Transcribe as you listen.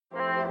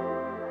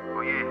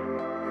Oh yeah,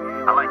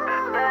 I like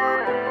that.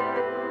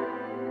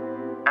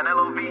 And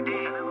LOVD,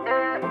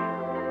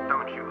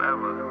 don't you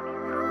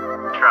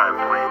ever try and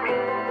play me.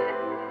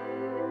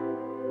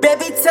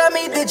 Baby, tell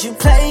me, did you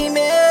play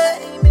me?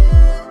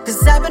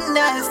 Cause I've been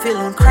out here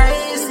feeling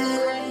crazy.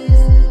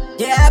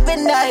 Yeah, I've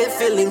been out here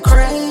feeling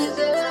crazy.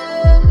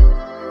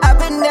 I've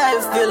been out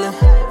here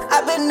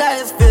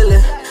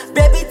feeling.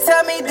 Baby,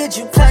 tell me, did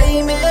you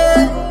play me?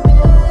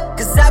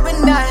 Cause I've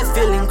been out here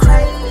feeling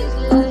crazy.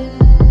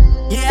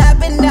 Yeah, I've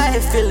been out here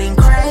feeling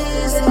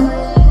crazy.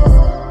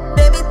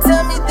 Baby,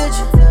 tell me, did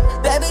you?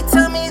 Baby,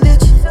 tell me,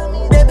 did you?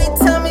 Baby,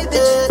 tell me,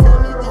 did you?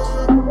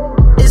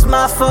 It's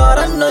my fault,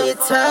 I know you're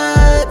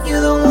tired.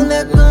 You're the one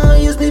that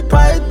gon' use me,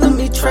 probably let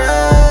me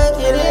try.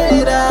 Get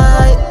it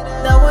right,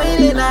 now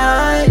ain't it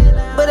right?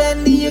 But I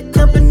need your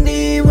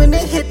company when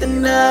it hit the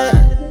night.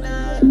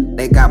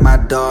 They got my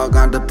dog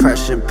on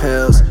depression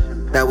pills.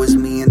 That was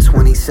me in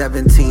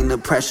 2017, the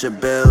pressure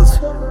builds.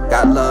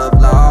 Got love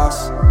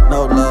lost,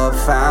 no love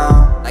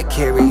found. Like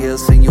Carrie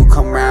Hilson, you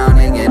come round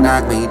and you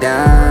knock me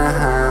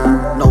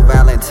down. No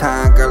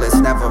Valentine, girl, it's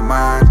never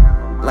mine.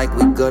 Like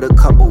we good a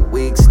couple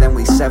weeks, then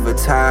we sever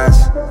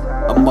ties.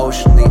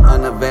 Emotionally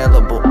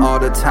unavailable all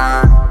the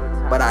time,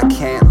 but I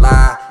can't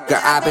lie.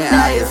 Girl, I've been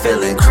out here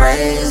feeling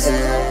crazy.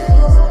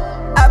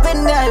 I've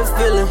been out here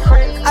feeling.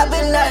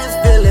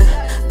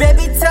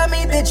 Baby, tell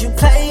me, did you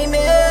play me?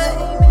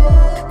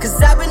 Cause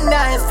I've been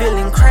out here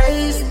feeling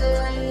crazy.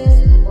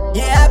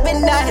 Yeah, I've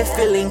been out here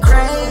feeling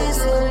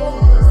crazy.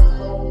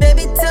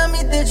 Baby, tell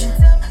me, did you?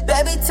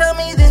 Baby, tell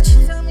me, did you?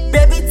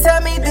 Baby,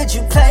 tell me, did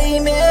you play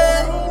me?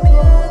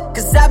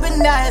 Cause I've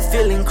been out here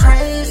feeling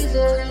crazy.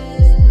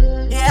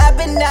 Yeah, I've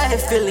been out here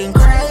feeling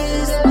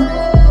crazy.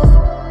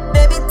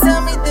 Baby,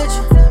 tell me, did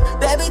you?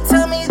 Baby,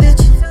 tell me, did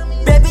you?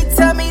 Baby,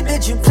 tell me,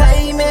 did you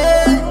play me?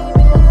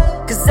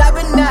 Cause I've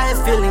been out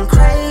here feeling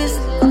crazy.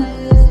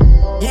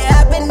 Yeah,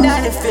 I've been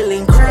out here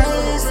feeling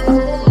crazy.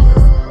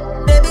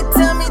 Baby,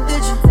 tell me,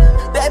 did you?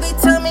 Baby,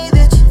 tell me,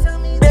 did you?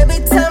 Baby,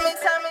 tell me.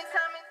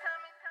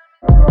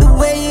 The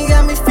way you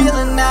got me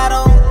feeling, I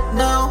don't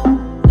know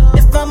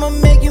if I'ma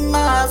make you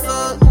mine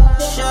for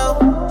sure.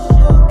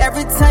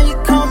 Every time you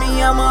call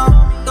me, I'ma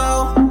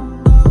go.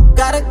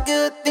 Got a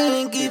good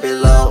thing, keep it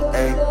low.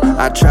 Ay,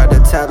 I tried to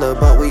tell her,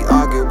 but we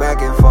argue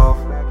back and forth.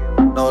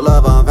 No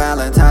love on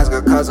Valentine's,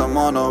 girl, cause I'm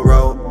on the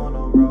road.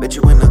 Bet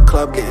you in the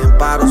club getting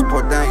bottles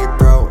poured down your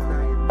throat.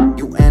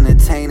 You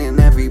entertaining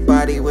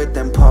everybody with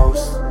them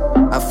posts.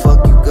 I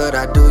fuck you good,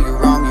 I do you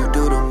wrong, you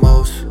do the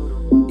most.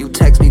 You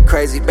text me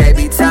crazy,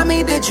 baby, tell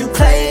me, did you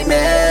play me?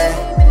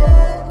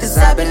 Cause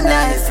I've been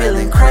out here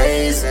feeling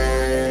crazy.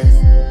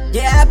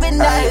 Yeah, I've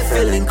been out here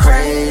feeling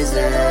crazy.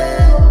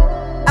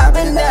 I've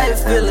been out here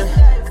feeling.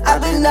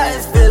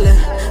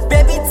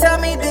 Baby, tell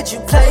me, did you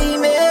play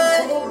me?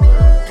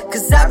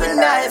 Cause I've been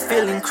out here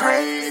feeling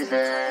crazy.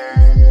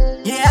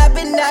 Yeah, I've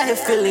been out here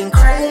feeling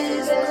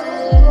crazy.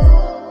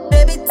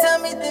 Baby, tell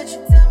me, did you?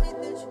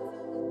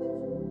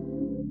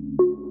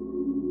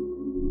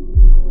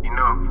 You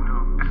know,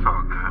 it's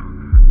all good.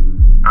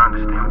 I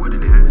understand what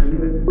it is.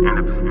 And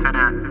if it's to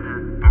that,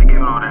 let me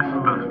get all that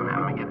stuff, man.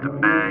 Let me get the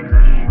bags,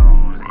 the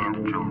shoes, and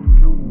the jewelry.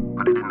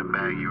 Put it in the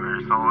bag, you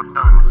heard? It's all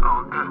done. It's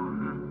all good.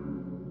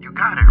 You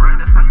got it, right?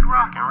 That's how you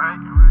rockin',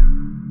 right?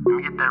 Let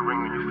me get that ring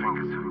on your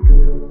finger, too.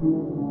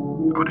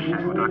 Oh, the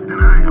shit stuck, then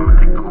I'ma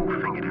take the whole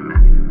finger then,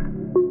 man.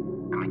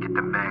 Let me get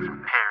them bags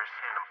from Paris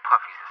and them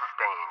puffies is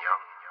staying, yo.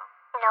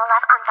 No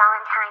Love on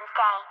Valentine's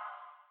Day.